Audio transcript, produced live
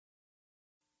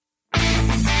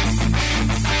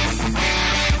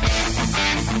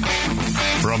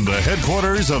From the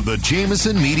headquarters of the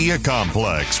Jameson Media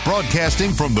Complex,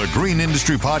 broadcasting from the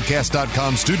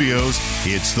GreenIndustryPodcast.com studios,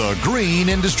 it's the Green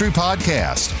Industry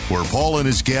Podcast, where Paul and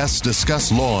his guests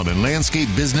discuss lawn and landscape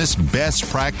business best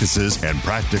practices and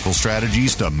practical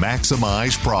strategies to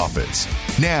maximize profits.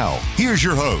 Now, here's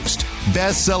your host,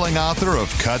 best-selling author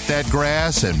of Cut That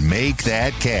Grass and Make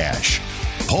That Cash,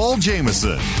 Paul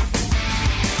Jameson.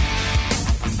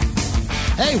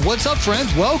 Hey, what's up,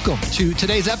 friends? Welcome to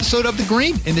today's episode of the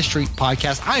Green Industry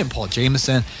Podcast. I am Paul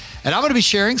Jameson, and I'm going to be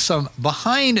sharing some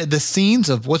behind the scenes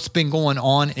of what's been going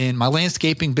on in my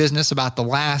landscaping business about the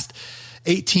last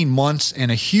 18 months and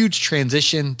a huge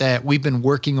transition that we've been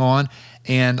working on.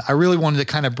 And I really wanted to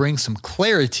kind of bring some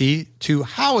clarity to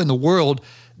how in the world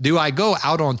do I go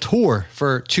out on tour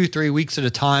for 2-3 weeks at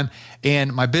a time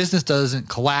and my business doesn't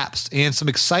collapse, and some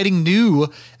exciting new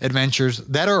adventures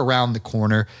that are around the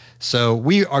corner. So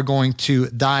we are going to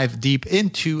dive deep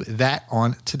into that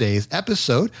on today's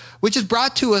episode, which is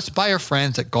brought to us by our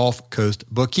friends at Gulf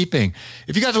Coast Bookkeeping.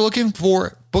 If you guys are looking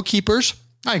for bookkeepers,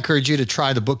 I encourage you to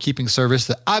try the bookkeeping service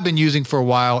that I've been using for a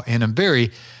while, and I'm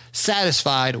very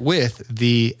satisfied with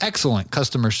the excellent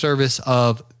customer service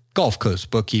of Gulf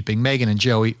Coast Bookkeeping. Megan and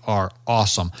Joey are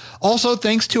awesome. Also,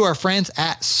 thanks to our friends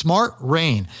at Smart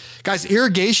Rain. Guys,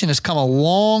 irrigation has come a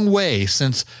long way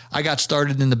since I got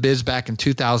started in the biz back in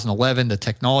 2011. The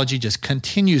technology just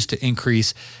continues to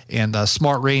increase, and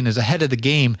Smart Rain is ahead of the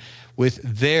game with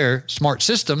their smart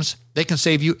systems. They can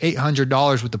save you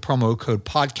 $800 with the promo code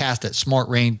podcast at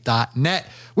smartrain.net.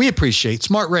 We appreciate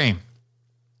Smart Rain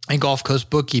and Gulf Coast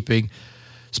Bookkeeping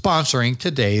sponsoring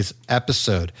today's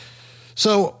episode.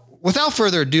 So without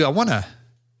further ado, I want to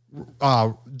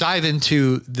dive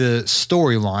into the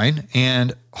storyline,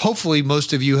 and hopefully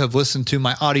most of you have listened to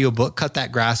my audiobook, Cut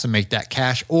That Grass and Make That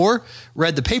Cash, or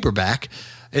read the paperback.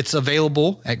 It's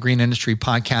available at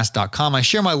greenindustrypodcast.com. I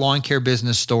share my lawn care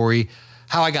business story,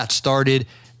 how I got started,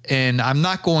 and I'm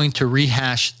not going to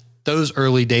rehash those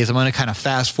early days. I'm going to kind of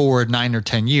fast forward 9 or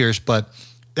 10 years, but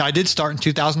I did start in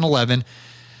 2011.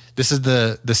 This is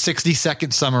the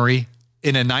 60-second summary.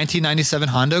 In a 1997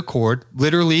 Honda Accord,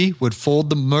 literally would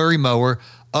fold the Murray mower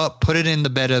up, put it in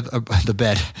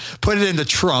put it in the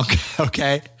trunk.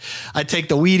 Okay. I take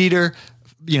the weed eater,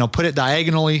 put it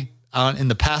diagonally in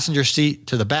the passenger seat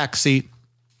to the back seat,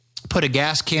 put a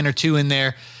gas can or two in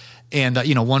there, and,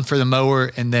 one for the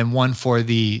mower and then one for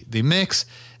the mix.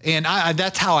 And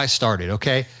that's how I started.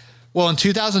 Okay. Well, in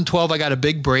 2012, I got a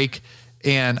big break,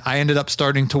 and I ended up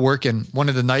starting to work in one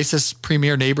of the nicest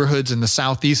premier neighborhoods in the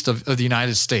southeast of the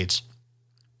United States.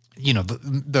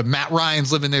 The Matt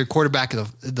Ryan's living there, quarterback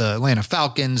of the Atlanta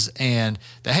Falcons, and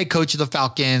the head coach of the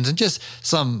Falcons, and just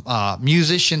some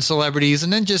musician celebrities,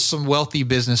 and then just some wealthy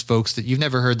business folks that you've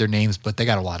never heard their names, but they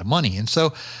got a lot of money. And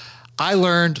so I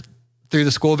learned through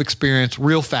the school of experience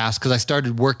real fast, because I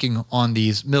started working on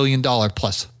these $1 million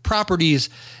plus properties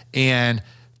and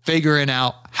figuring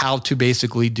out how to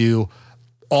basically do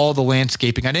all the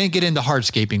landscaping. I didn't get into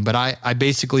hardscaping, but I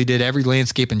basically did every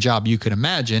landscaping job you could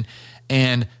imagine,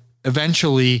 and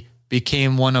eventually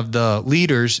became one of the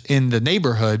leaders in the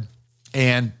neighborhood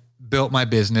and built my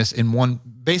business in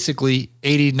basically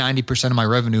 80-90% of my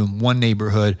revenue in one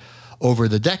neighborhood over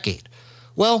the decade.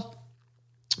 Well,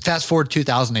 fast forward to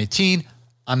 2018,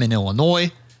 I'm in Illinois.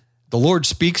 The Lord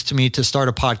speaks to me to start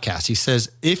a podcast. He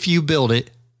says, if you build it,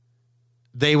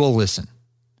 they will listen.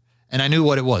 And I knew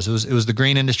what it was. It was the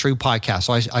Green Industry Podcast.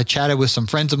 So I chatted with some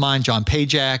friends of mine, John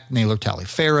Pajak, Naylor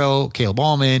Taliaferro, Caleb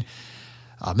Allman,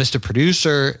 Mr.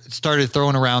 Producer, started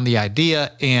throwing around the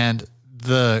idea. And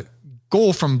the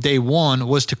goal from day one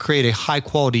was to create a high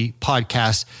quality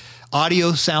podcast,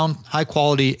 audio, sound, high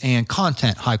quality, and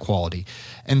content, high quality.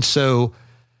 And so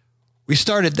we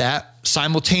started that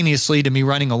simultaneously to me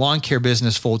running a lawn care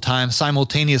business full time,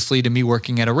 simultaneously to me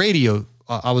working at a radio.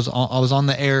 I was on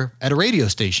the air at a radio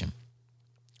station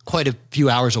quite a few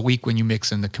hours a week when you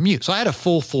mix in the commute. So I had a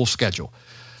full schedule.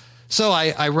 So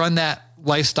I run that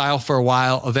lifestyle for a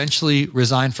while, eventually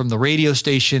resigned from the radio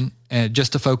station and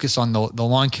just to focus on the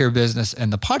lawn care business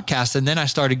and the podcast. And then I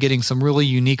started getting some really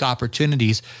unique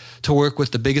opportunities to work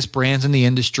with the biggest brands in the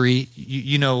industry,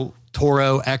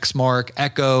 Toro, Exmark,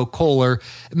 Echo, Kohler,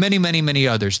 many, many, many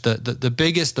others. The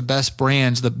biggest, the best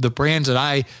brands, the brands that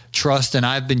I trust and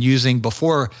I've been using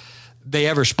before they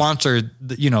ever sponsored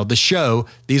the show.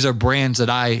 These are brands that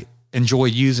I enjoy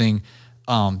using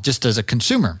just as a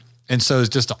consumer. And so it's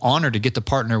just an honor to get to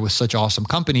partner with such awesome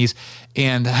companies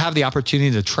and have the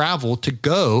opportunity to travel, to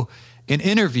go and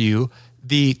interview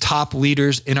the top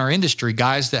leaders in our industry,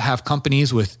 guys that have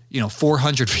companies with,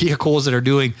 400 vehicles that are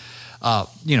doing,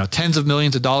 tens of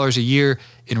millions of dollars a year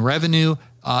in revenue,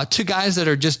 to guys that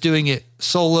are just doing it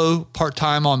solo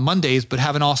part-time on Mondays, but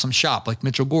have an awesome shop like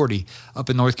Mitchell Gordy up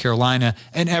in North Carolina,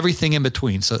 and everything in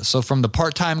between. So from the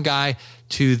part-time guy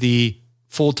to the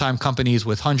full-time companies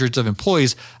with hundreds of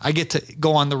employees, I get to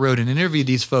go on the road and interview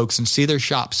these folks and see their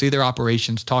shops, see their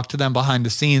operations, talk to them behind the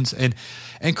scenes, and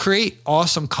create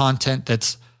awesome content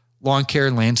that's lawn care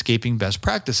and landscaping best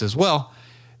practices. Well,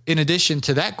 in addition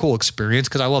to that cool experience,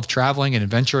 because I love traveling and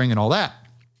adventuring and all that,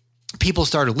 people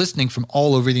started listening from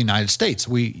all over the United States.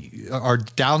 Our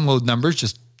download numbers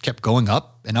just kept going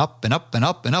up and up and up and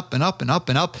up and up and up and up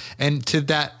and up. And to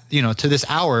that, to this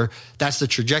hour, that's the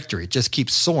trajectory. It just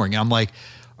keeps soaring. And I'm like,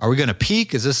 are we going to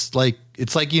peak? Is this like,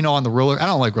 it's like, on the roller, I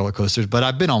don't like roller coasters, but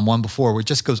I've been on one before where it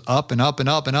just goes up and up and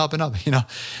up and up and up,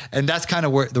 and that's kind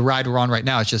of where the ride we're on right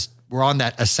now. It's just, we're on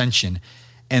that ascension.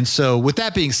 And so with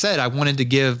that being said, I wanted to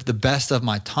give the best of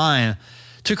my time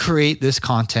to create this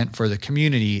content for the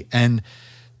community. And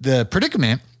the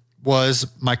predicament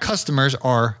was my customers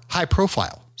are high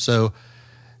profile. So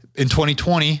in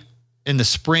 2020, in the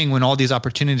spring, when all these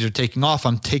opportunities are taking off,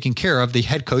 I'm taking care of the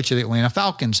head coach of the Atlanta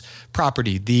Falcons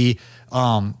property, the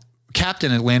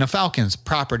captain of Atlanta Falcons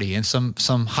property, and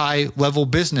some high level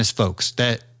business folks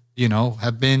that,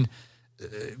 have been,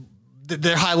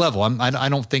 they're high level. I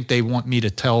don't think they want me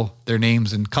to tell their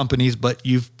names and companies, but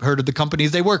you've heard of the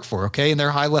companies they work for. Okay. And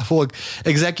they're high level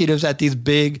executives at these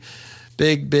big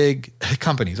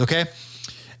companies. Okay.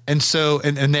 And so,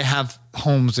 and they have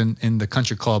homes in the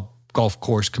country club golf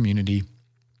course community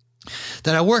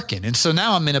that I work in. And so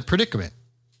now I'm in a predicament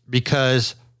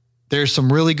because there's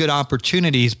some really good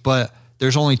opportunities, but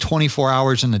there's only 24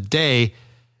 hours in a day.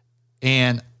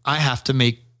 And I have to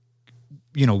make,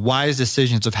 wise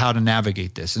decisions of how to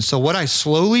navigate this. And so what I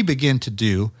slowly began to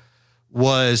do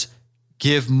was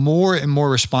give more and more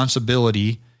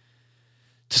responsibility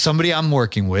to somebody I'm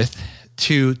working with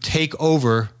to take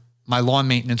over my lawn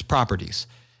maintenance properties.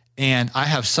 And I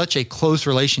have such a close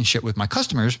relationship with my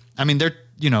customers. I mean, they're,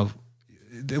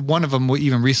 one of them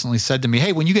even recently said to me,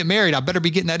 hey, when you get married, I better be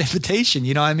getting that invitation,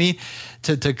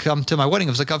 to come to my wedding.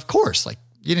 I was like, of course, like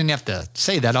you didn't have to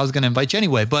say that. I was going to invite you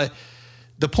anyway. But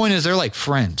the point is they're like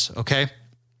friends. Okay.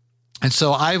 And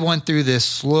so I went through this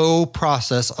slow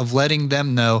process of letting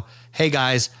them know, hey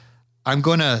guys, I'm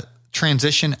going to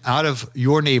transition out of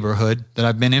your neighborhood that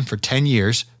I've been in for 10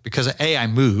 years because A, I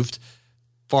moved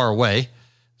far away,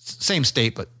 same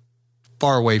state, but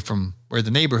far away from where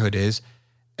the neighborhood is.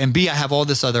 And B, I have all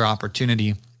this other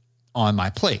opportunity on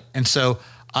my plate. And so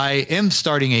I am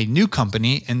starting a new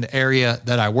company in the area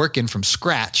that I work in from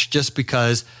scratch, just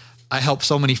because I help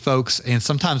so many folks. And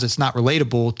sometimes it's not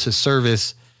relatable to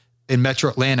service in Metro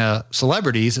Atlanta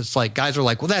celebrities. It's like, guys are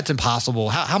like, well, that's impossible.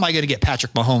 How am I going to get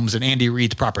Patrick Mahomes and Andy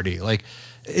Reid's property? Like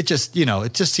it just,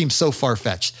 it just seems so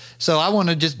far-fetched. So I want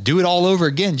to just do it all over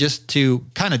again, just to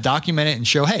kind of document it and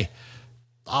show, hey,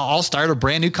 I'll start a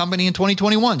brand new company in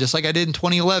 2021, just like I did in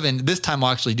 2011. This time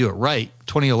I'll actually do it right.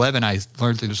 2011, I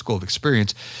learned through the School of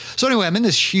Experience. So anyway, I'm in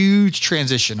this huge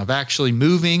transition of actually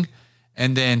moving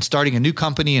and then starting a new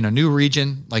company in a new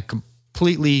region, like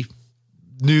completely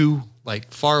new,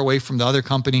 like far away from the other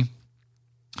company.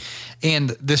 And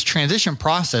this transition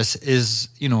process is,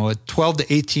 a 12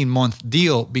 to 18 month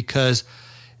deal because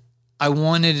I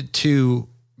wanted to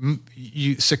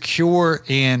secure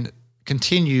and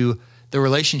continue the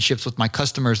relationships with my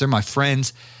customers. They're my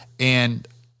friends. And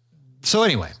so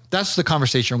anyway, that's the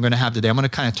conversation I'm going to have today. I'm going to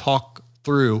kind of talk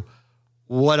through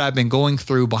what I've been going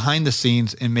through behind the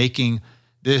scenes in making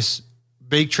this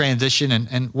big transition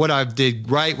and what I did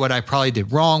right, what I probably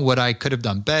did wrong, what I could have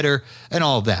done better, and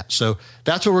all of that. So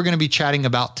that's what we're going to be chatting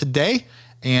about today.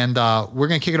 And we're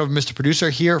going to kick it over to Mr. Producer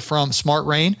here from Smart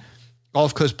Rain,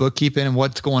 Gulf Coast Bookkeeping, and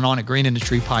what's going on at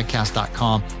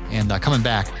greenindustrypodcast.com. And coming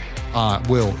back,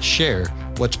 we'll share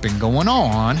what's been going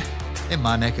on in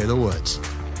my neck of the woods.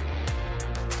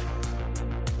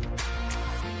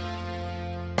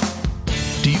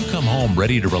 Do you come home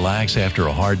ready to relax after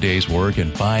a hard day's work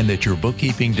and find that your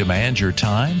bookkeeping demands your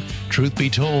time? Truth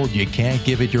be told, you can't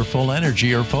give it your full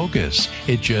energy or focus.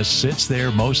 It just sits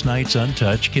there most nights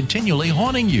untouched, continually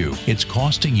haunting you. It's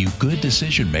costing you good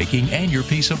decision-making and your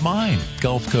peace of mind.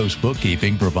 Gulf Coast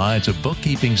Bookkeeping provides a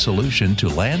bookkeeping solution to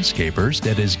landscapers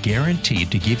that is guaranteed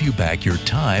to give you back your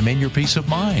time and your peace of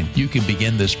mind. You can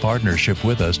begin this partnership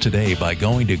with us today by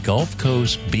going to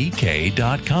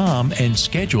GulfCoastBK.com and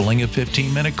scheduling a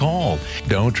 15-minute call.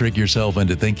 Don't trick yourself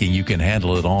into thinking you can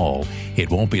handle it all. It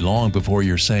won't be long before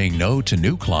you're saying no to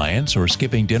new clients or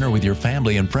skipping dinner with your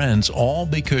family and friends, all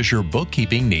because your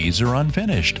bookkeeping needs are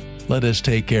unfinished. Let us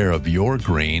take care of your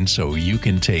green so you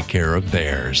can take care of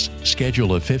theirs.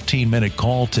 Schedule a 15-minute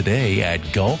call today at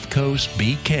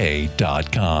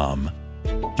GulfCoastBK.com.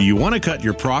 Do you want to cut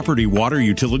your property water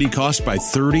utility costs by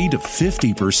 30 to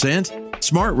 50%?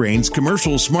 SmartRain's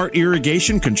commercial smart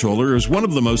irrigation controller is one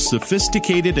of the most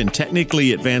sophisticated and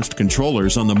technically advanced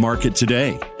controllers on the market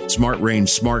today.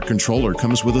 SmartRain's smart controller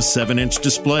comes with a 7-inch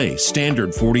display,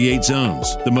 standard 48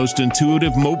 zones, the most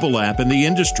intuitive mobile app in the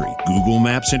industry, Google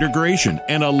Maps integration,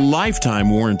 and a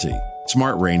lifetime warranty.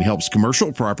 SmartRain helps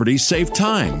commercial properties save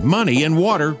time, money, and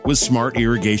water with smart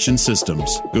irrigation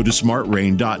systems. Go to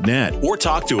smartrain.net or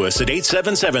talk to us at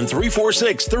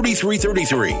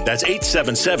 877-346-3333. That's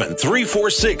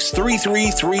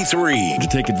 877-346-3333. To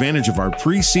take advantage of our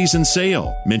preseason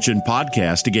sale, mention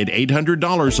podcast to get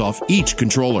 $800 off each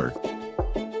controller.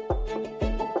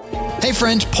 Hey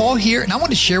friends, Paul here, and I want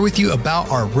to share with you about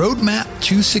our Roadmap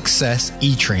to Success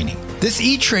e-training. This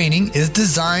e-training is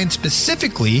designed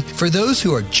specifically for those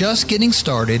who are just getting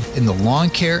started in the lawn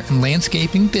care and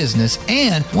landscaping business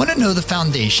and want to know the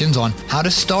foundations on how to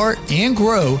start and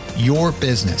grow your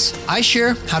business. I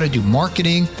share how to do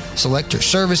marketing, select your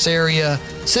service area,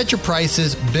 set your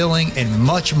prices, billing, and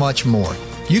much, much more.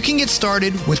 You can get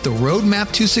started with the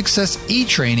Roadmap to Success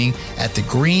e-training at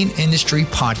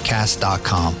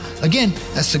thegreenindustrypodcast.com. Again,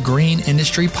 that's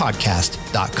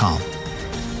thegreenindustrypodcast.com.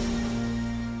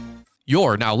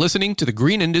 You're now listening to the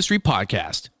Green Industry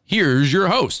Podcast. Here's your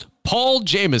host, Paul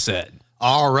Jameson.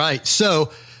 All right.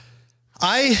 So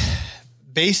I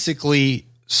basically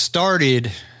started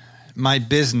my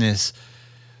business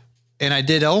and I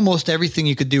did almost everything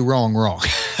you could do wrong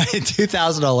in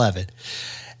 2011.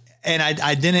 And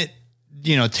I didn't,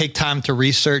 take time to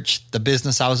research the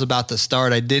business I was about to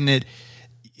start. I didn't,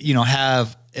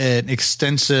 have an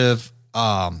extensive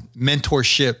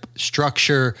mentorship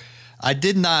structure. I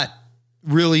did not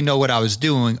really know what I was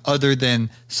doing other than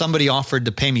somebody offered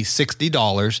to pay me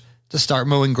 $60 to start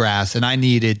mowing grass and I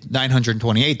needed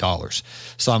 $928.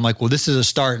 So I'm like, well, this is a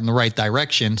start in the right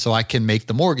direction so I can make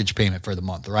the mortgage payment for the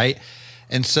month, right?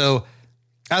 And so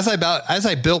as I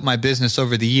built my business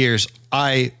over the years,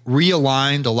 I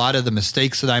realigned a lot of the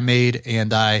mistakes that I made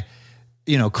and I,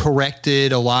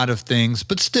 corrected a lot of things,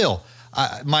 but still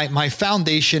my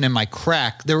foundation and my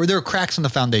crack, there were cracks in the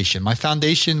foundation. My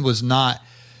foundation was not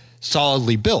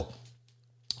solidly built.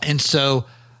 And so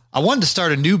I wanted to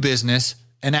start a new business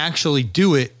and actually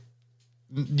do it,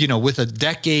 with a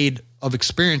decade of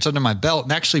experience under my belt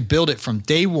and actually build it from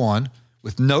day one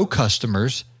with no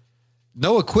customers,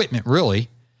 no equipment really,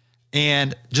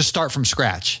 and just start from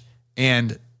scratch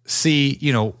and see,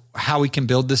 how we can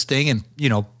build this thing and,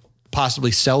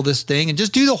 possibly sell this thing and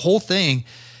just do the whole thing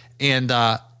and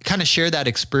kind of share that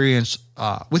experience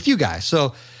with you guys.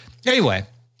 So anyway,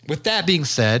 with that being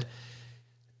said,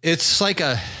 it's like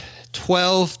a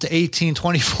 12 to 18,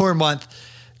 24 month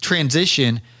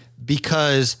transition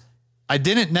because I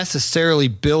didn't necessarily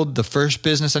build the first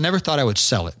business. I never thought I would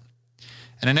sell it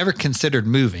and I never considered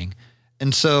moving.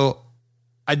 And so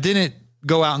I didn't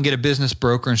go out and get a business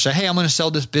broker and say, hey, I'm going to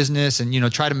sell this business and,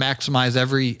 try to maximize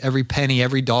every penny,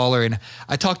 every dollar. And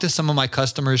I talked to some of my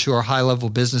customers who are high level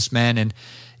businessmen and,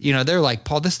 they're like,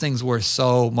 Paul, this thing's worth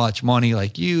so much money.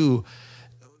 Like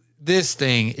this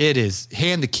thing, it is,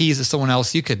 hand the keys to someone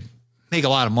else. You could make a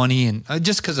lot of money and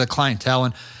just because of clientele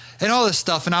and all this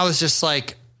stuff. And I was just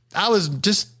like, I was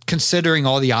just considering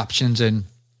all the options. And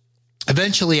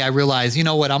eventually I realized, you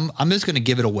know what, I'm just going to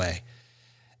give it away.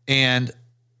 And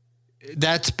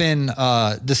that's been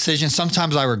a decision.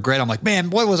 Sometimes I regret. I'm like, man,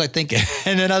 what was I thinking?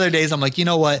 And then other days I'm like, you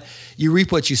know what? You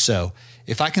reap what you sow.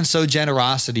 If I can sow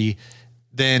generosity,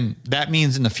 then that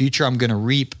means in the future I'm going to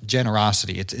reap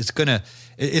generosity.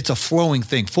 It's a flowing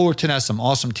thing. Fullerton has some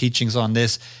awesome teachings on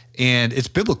this, and it's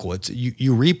biblical. It's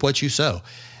you reap what you sow.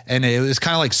 And it was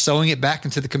kind of like sowing it back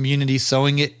into the community,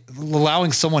 sowing it,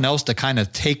 allowing someone else to kind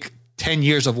of take 10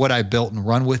 years of what I built and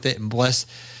run with it and bless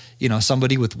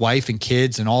somebody with wife and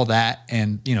kids and all that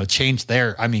and, change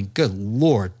good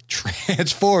Lord,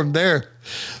 transform their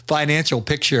financial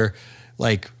picture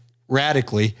like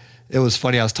radically. It was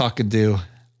funny. I was talking to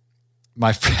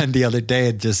my friend the other day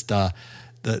and just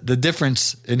the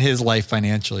difference in his life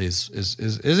financially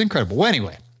is incredible. Well,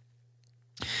 anyway,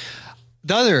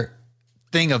 the other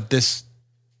thing of this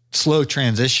slow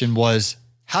transition was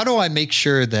how do I make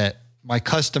sure that my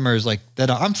customers, like that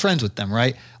I'm friends with them,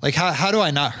 right? Like how do I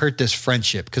not hurt this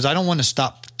friendship? Because I don't want to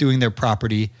stop doing their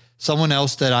property. Someone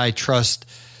else that I trust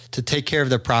to take care of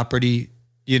their property,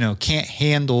 can't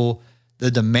handle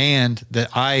the demand that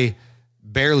I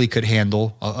barely could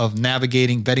handle of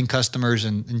navigating, vetting customers.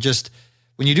 And just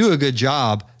when you do a good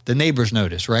job, the neighbors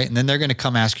notice, right? And then they're going to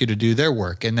come ask you to do their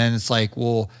work. And then it's like,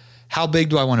 well, how big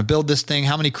do I want to build this thing?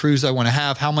 How many crews do I want to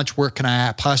have? How much work can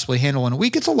I possibly handle in a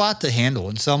week? It's a lot to handle.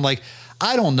 And so I'm like,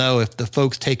 I don't know if the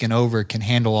folks taking over can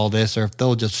handle all this or if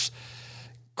they'll just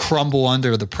crumble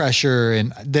under the pressure.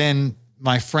 And then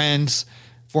my friends,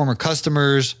 former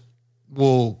customers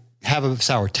will have a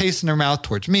sour taste in their mouth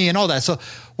towards me and all that. So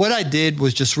what I did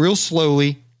was just real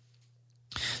slowly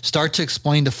start to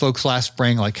explain to folks last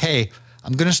spring, like, hey,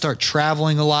 I'm going to start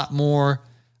traveling a lot more.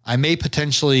 I may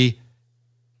potentially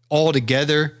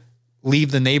altogether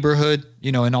leave the neighborhood,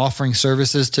 and offering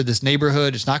services to this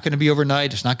neighborhood. It's not going to be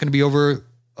overnight. It's not going to be over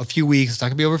a few weeks. It's not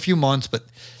going to be over a few months, but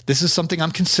this is something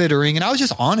I'm considering. And I was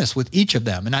just honest with each of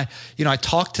them. And I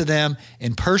talked to them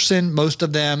in person, most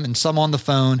of them, and some on the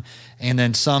phone, and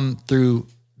then some through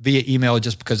via email,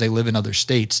 just because they live in other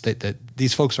states. That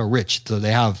these folks are rich, so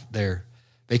they have their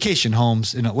vacation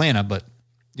homes in Atlanta, but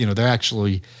they're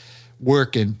actually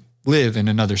work and live in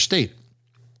another state.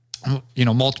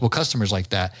 Multiple customers like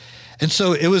that. And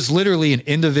so it was literally an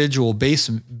individual base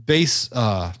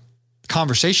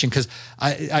conversation, because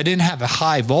I didn't have a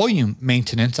high volume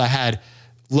maintenance. I had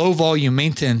low volume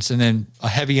maintenance and then a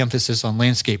heavy emphasis on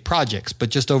landscape projects. But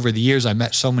just over the years, I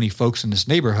met so many folks in this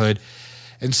neighborhood.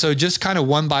 And so just kind of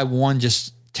one by one,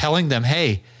 just telling them,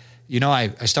 hey,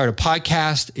 I started a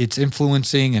podcast. It's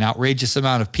influencing an outrageous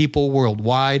amount of people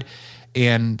worldwide.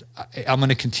 And I'm going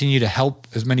to continue to help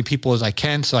as many people as I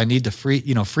can. So I need to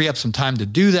free up some time to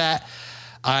do that.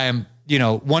 I'm,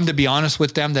 one, to be honest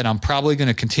with them that I'm probably going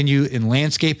to continue in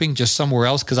landscaping just somewhere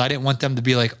else, because I didn't want them to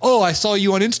be like, oh, I saw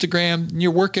you on Instagram and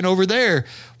you're working over there.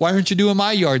 Why aren't you doing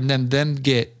my yard? And then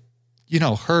get,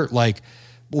 hurt. Like,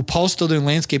 well, Paul's still doing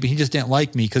landscaping. He just didn't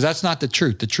like me, because that's not the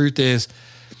truth. The truth is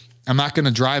I'm not going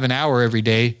to drive an hour every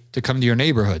day to come to your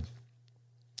neighborhood.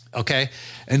 Okay.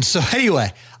 And so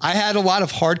anyway, I had a lot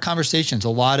of hard conversations, a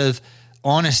lot of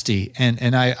honesty.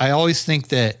 And I always think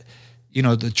that,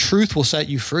 the truth will set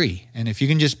you free. And if you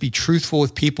can just be truthful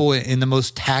with people in the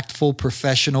most tactful,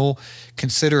 professional,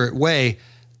 considerate way,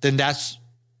 then that's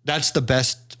the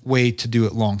best way to do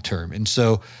it long-term. And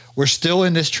so we're still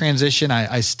in this transition.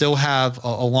 I still have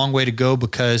a long way to go,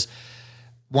 because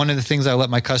one of the things I let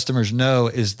my customers know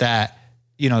is that,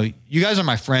 you guys are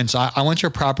my friends. So I want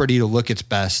your property to look its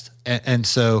best. And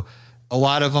so a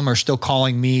lot of them are still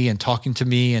calling me and talking to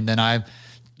me. And then I'm,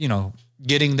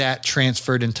 getting that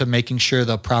transferred into making sure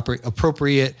the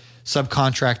appropriate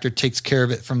subcontractor takes care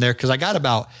of it from there. Cause I got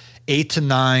about 8 to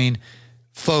 9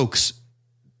 folks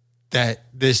that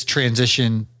this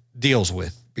transition deals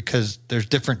with, because there's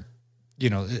different,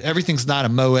 everything's not a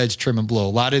mow, edge, trim, and blow. A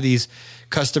lot of these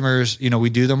customers, we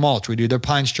do their mulch, we do their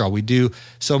pine straw, we do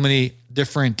so many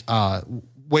different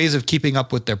ways of keeping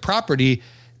up with their property,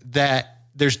 that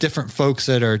there's different folks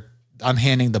that I'm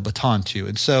handing the baton to.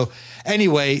 And so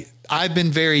anyway, I've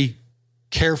been very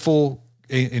careful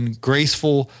and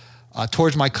graceful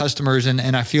towards my customers.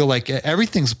 And I feel like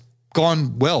everything's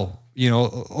gone well,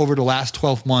 over the last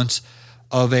 12 months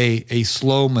of a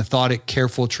slow, methodic,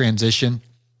 careful transition.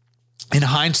 In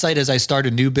hindsight, as I start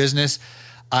a new business,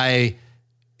 I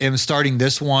am starting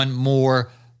this one more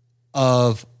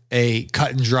of a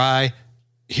cut and dry.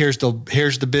 Here's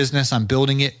the business. I'm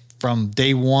building it from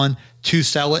day one to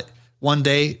sell it one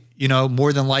day,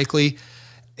 more than likely.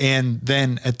 And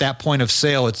then at that point of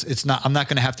sale, I'm not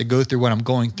going to have to go through what I'm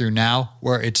going through now,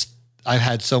 where I've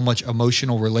had so much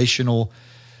emotional, relational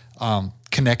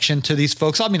connection to these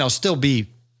folks. I mean, I'll still be,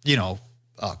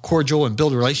 cordial and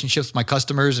build relationships with my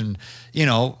customers. And,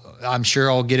 I'm sure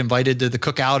I'll get invited to the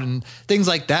cookout and things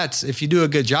like that. If you do a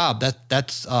good job,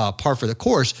 that's par for the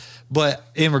course. But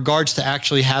in regards to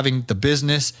actually having the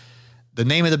business, the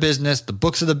name of the business, the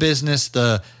books of the business,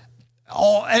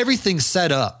 everything's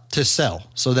set up to sell,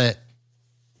 so that,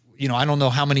 I don't know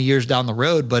how many years down the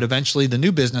road, but eventually the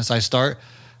new business I start,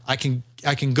 I can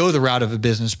go the route of a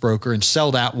business broker and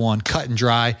sell that one, cut and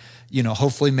dry,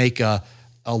 hopefully make a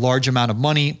large amount of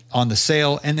money on the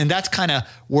sale. And that's kind of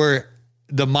where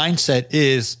the mindset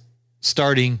is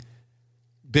starting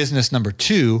business number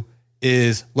 2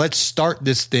 is, let's start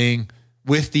this thing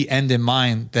with the end in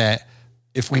mind that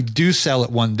if we do sell it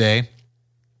one day,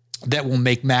 that will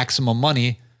make maximum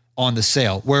money on the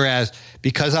sale. Whereas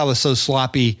because I was so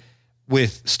sloppy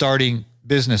with starting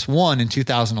business 1 in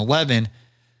 2011,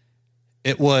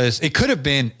 it could have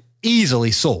been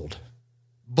easily sold,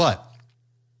 but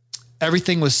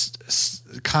everything was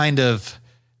kind of,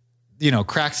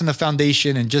 cracks in the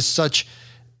foundation, and just such,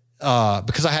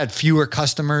 because I had fewer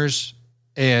customers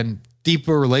and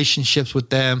deeper relationships with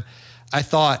them. I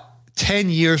thought 10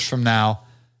 years from now,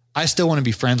 I still want to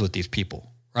be friends with these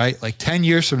people. right? Like 10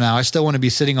 years from now, I still want to be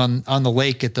sitting on the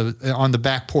lake on the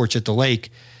back porch at the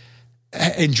lake,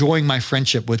 enjoying my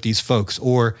friendship with these folks,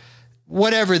 or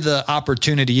whatever the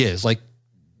opportunity is, like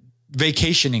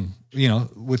vacationing,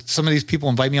 with some of these people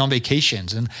invite me on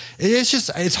vacations. And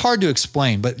it's hard to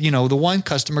explain, but the one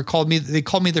customer called me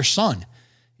their son,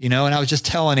 and I was just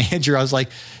telling Andrew, I was like,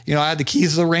 I had the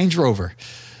keys to the Range Rover,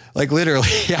 like literally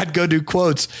I'd go do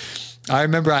quotes. I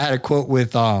remember I had a quote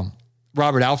with,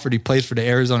 Robert Alford. He plays for the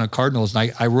Arizona Cardinals.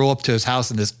 And I roll up to his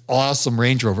house in this awesome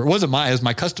Range Rover. It wasn't mine, it was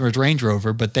my customer's Range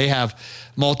Rover, but they have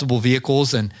multiple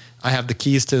vehicles and I have the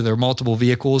keys to their multiple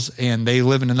vehicles, and they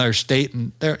live in another state,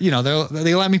 and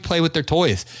they let me play with their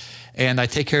toys, and I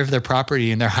take care of their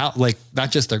property and their house, like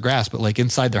not just their grass, but like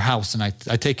inside their house. And I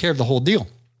take care of the whole deal.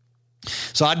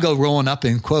 So I'd go rolling up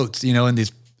in quotes, in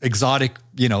these exotic,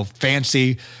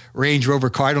 fancy Range Rover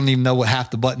car. I don't even know what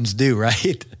half the buttons do.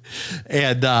 Right.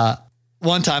 And,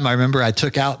 one time I remember I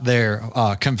took out their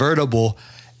convertible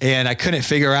and I couldn't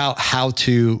figure out how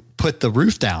to put the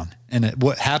roof down. And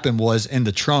what happened was, in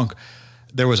the trunk,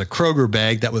 there was a Kroger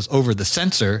bag that was over the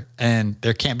sensor, and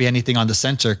there can't be anything on the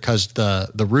sensor because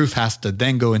the roof has to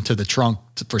then go into the trunk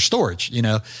for storage, and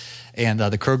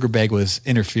the Kroger bag was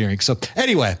interfering. So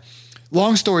anyway,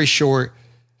 long story short,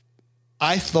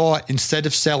 I thought instead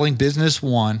of selling business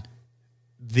one,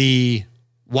 the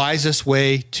wisest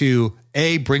way to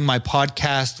bring my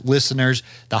podcast listeners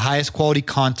the highest quality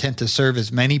content to serve as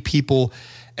many people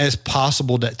as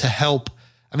possible to help.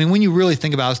 I mean, when you really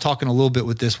think about it, I was talking a little bit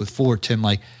with Fullerton,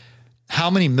 like how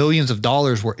many millions of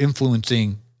dollars we're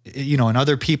influencing, in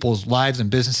other people's lives and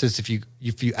businesses. If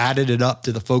you added it up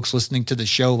to the folks listening to the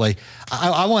show, like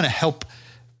I want to help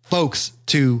folks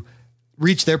to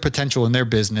reach their potential in their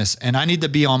business. And I need to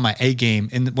be on my A game.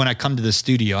 And when I come to the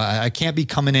studio, I can't be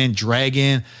coming in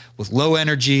dragging with low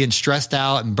energy and stressed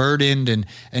out and burdened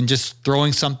and just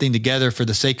throwing something together for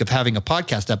the sake of having a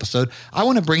podcast episode. I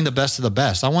want to bring the best of the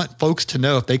best. I want folks to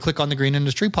know if they click on the Green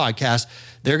Industry Podcast,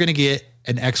 they're going to get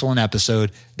an excellent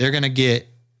episode. They're going to get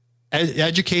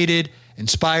educated,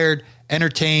 inspired,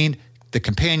 entertained, the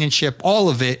companionship, all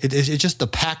of it. It's just to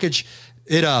package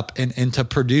it up and to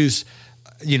produce,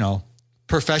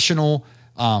 professional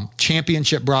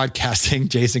championship broadcasting,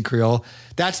 Jason Creole.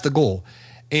 That's the goal.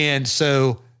 And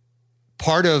so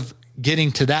part of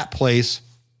getting to that place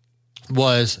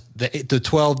was the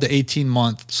 12 to 18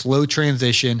 month slow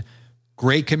transition,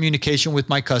 great communication with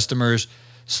my customers,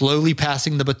 slowly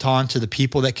passing the baton to the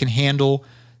people that can handle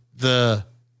the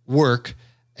work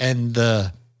and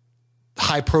the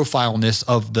high profileness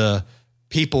of the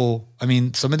people. I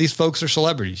mean, some of these folks are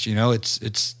celebrities,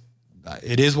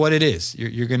 it is what it is.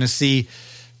 You're going to see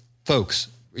folks,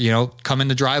 come in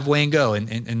the driveway and go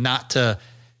and not to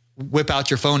whip out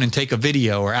your phone and take a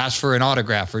video or ask for an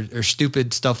autograph or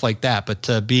stupid stuff like that, but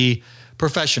to be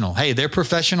professional. Hey, they're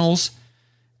professionals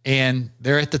and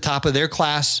they're at the top of their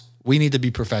class. We need to be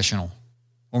professional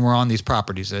when we're on these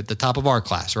properties at the top of our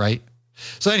class. Right.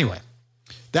 So anyway,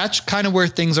 that's kind of where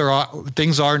things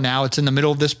are now. It's in the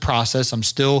middle of this process. I'm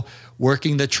still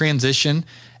working the transition,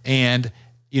 and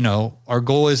our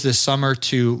goal is this summer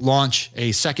to launch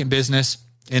a second business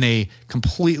in a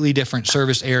completely different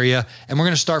service area. And we're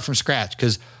going to start from scratch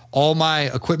because all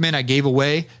my equipment I gave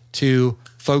away to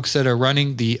folks that are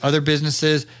running the other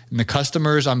businesses, and the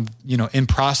customers I'm, in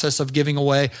process of giving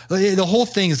away. The whole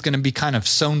thing is going to be kind of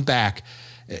sewn back,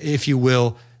 if you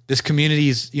will. This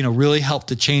community's, really helped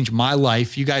to change my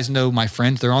life. You guys know my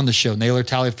friends, they're on the show, Naylor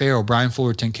Taliaferro, Brian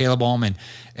Fullerton, Caleb Allman,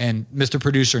 and Mr.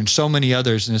 Producer, and so many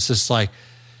others. And it's just like,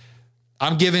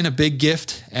 I'm giving a big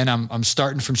gift, and I'm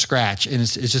starting from scratch, and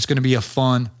it's just going to be a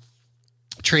fun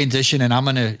transition. And I'm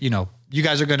going to, you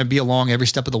guys are going to be along every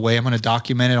step of the way. I'm going to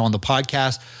document it on the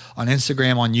podcast, on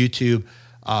Instagram, on YouTube,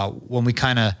 when we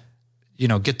kind of,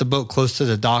 get the boat close to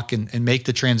the dock and make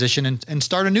the transition and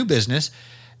start a new business.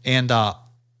 And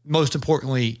most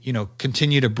importantly,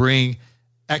 continue to bring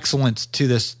excellence to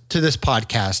this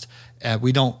podcast.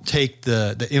 We don't take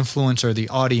the influence or the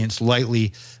audience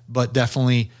lightly, but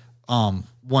definitely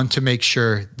want to make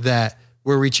sure that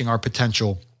we're reaching our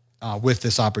potential with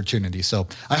this opportunity. So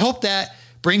I hope that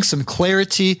brings some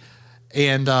clarity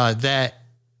and that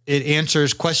it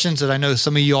answers questions that I know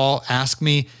some of you all ask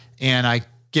me, and I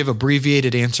give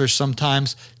abbreviated answers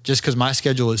sometimes just because my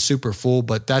schedule is super full,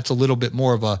 but that's a little bit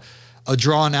more of a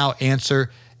drawn out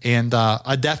answer. And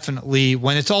I definitely,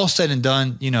 when it's all said and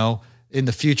done, in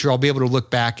the future, I'll be able to look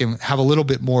back and have a little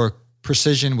bit more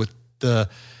precision with the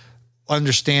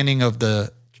understanding of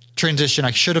the transition.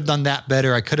 I should have done that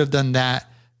better. I could have done that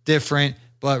different,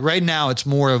 but right now it's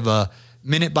more of a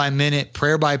minute by minute,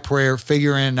 prayer by prayer,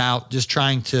 figuring it out, just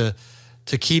trying to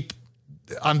keep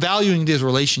I'm valuing these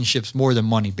relationships more than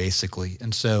money, basically.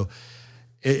 And so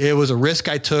it was a risk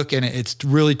I took, and it's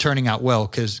really turning out well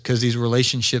because these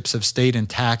relationships have stayed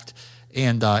intact,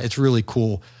 and it's really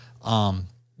cool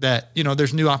that, you know,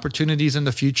 there's new opportunities in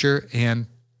the future, and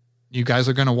you guys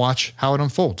are going to watch how it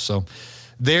unfolds. So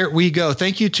there we go.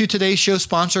 Thank you to today's show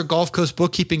sponsor, Gulf Coast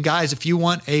Bookkeeping. Guys, if you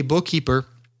want a bookkeeper,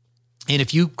 and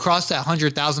if you cross that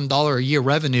 $100,000 a year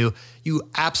revenue, you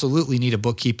absolutely need a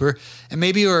bookkeeper. And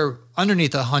maybe you're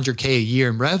underneath $100K a year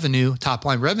in revenue, top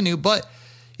line revenue, but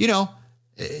you know,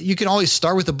 you can always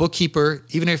start with a bookkeeper,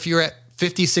 even if you're at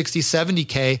 50, 60,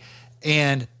 70K,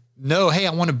 and know, hey,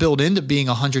 I want to build into being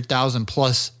 100,000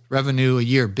 plus revenue a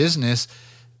year business,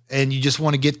 and you just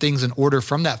want to get things in order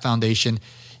from that foundation.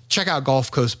 Check out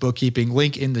Gulf Coast Bookkeeping,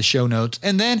 link in the show notes.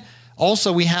 And then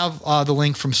also we have the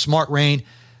link from SmartRain.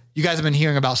 You guys have been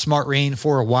hearing about SmartRain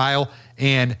for a while,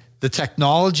 and the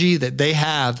technology that they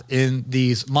have in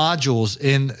these modules,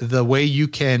 in the way you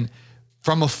can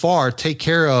from afar take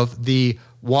care of the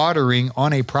watering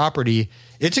on a property,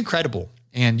 it's incredible.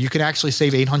 And you can actually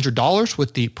save $800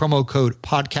 with the promo code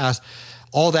podcast.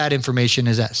 All that information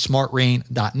is at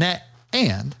smartrain.net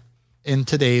and in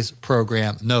today's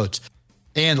program notes.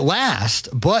 And last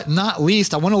but not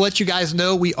least, I want to let you guys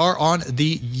know we are on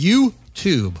the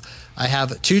YouTube. I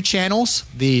have 2 channels.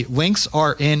 The links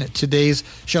are in today's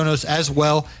show notes as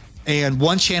well. And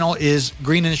one channel is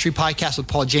Green Industry Podcast with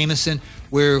Paul Jameson,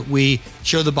 where we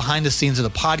show the behind the scenes of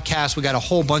the podcast. We got a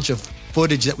whole bunch of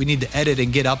footage that we need to edit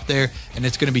and get up there, and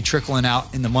it's going to be trickling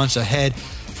out in the months ahead,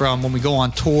 from when we go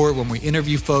on tour, when we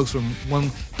interview folks,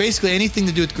 when basically anything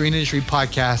to do with the Green Industry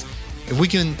Podcast. If we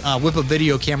can whip a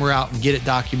video camera out and get it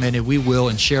documented, we will,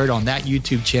 and share it on that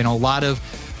YouTube channel. A lot of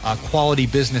quality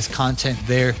business content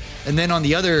there. And then on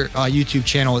the other YouTube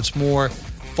channel, it's more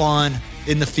fun,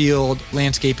 in the field,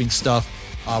 landscaping stuff,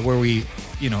 where we,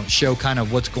 you know, show kind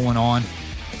of what's going on.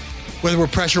 Whether we're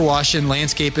pressure washing,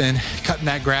 landscaping, cutting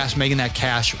that grass, making that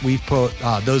cash, we put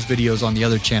those videos on the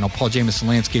other channel, Paul Jameson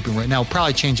Landscaping. Right now, we'll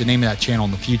probably change the name of that channel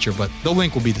in the future, but the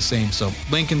link will be the same. So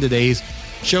link in today's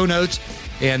show notes.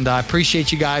 And I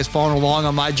appreciate you guys following along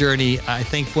on my journey. I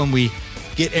think when we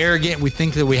get arrogant, we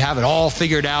think that we have it all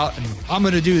figured out, and I'm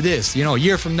going to do this. You know, a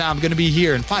year from now, I'm going to be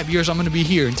here. In 5 years, I'm going to be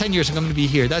here. In 10 years, I'm going to be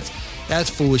here. That's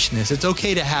foolishness. It's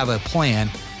okay to have a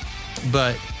plan,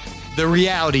 but the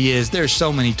reality is there's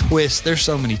so many twists, there's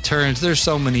so many turns, there's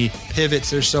so many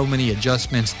pivots, there's so many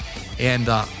adjustments, and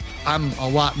I'm a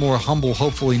lot more humble,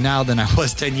 hopefully, now than I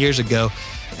was 10 years ago,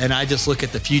 and I just look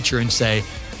at the future and say,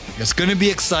 it's going to be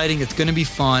exciting, it's going to be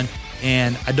fun,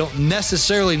 and I don't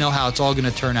necessarily know how it's all going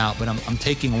to turn out, but I'm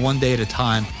taking one day at a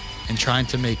time and trying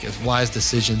to make as wise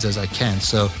decisions as I can.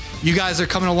 So you guys are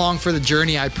coming along for the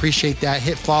journey. I appreciate that.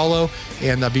 Hit follow,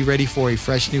 and be ready for a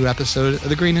fresh new episode of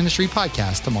the Green Industry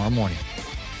Podcast tomorrow morning.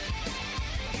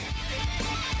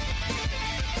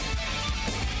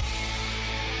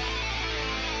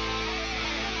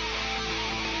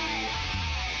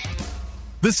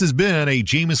 This has been a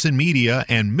Jameson Media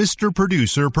and Mr.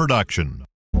 Producer production.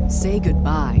 Say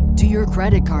goodbye to your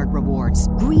credit card rewards.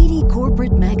 Greedy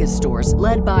corporate mega stores,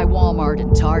 led by Walmart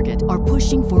and Target, are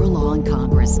pushing for a law in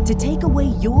Congress to take away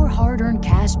your hard-earned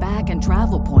cash back and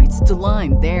travel points to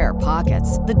line their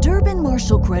pockets. The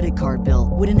Durbin-Marshall credit card bill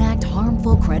would enact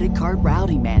harmful credit card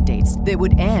routing mandates that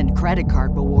would end credit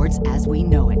card rewards as we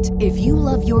know it. If you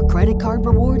love your credit card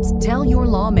rewards, tell your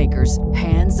lawmakers,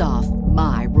 hands off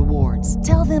my rewards.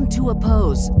 Tell them to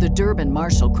oppose the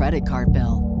Durbin-Marshall credit card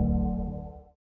bill.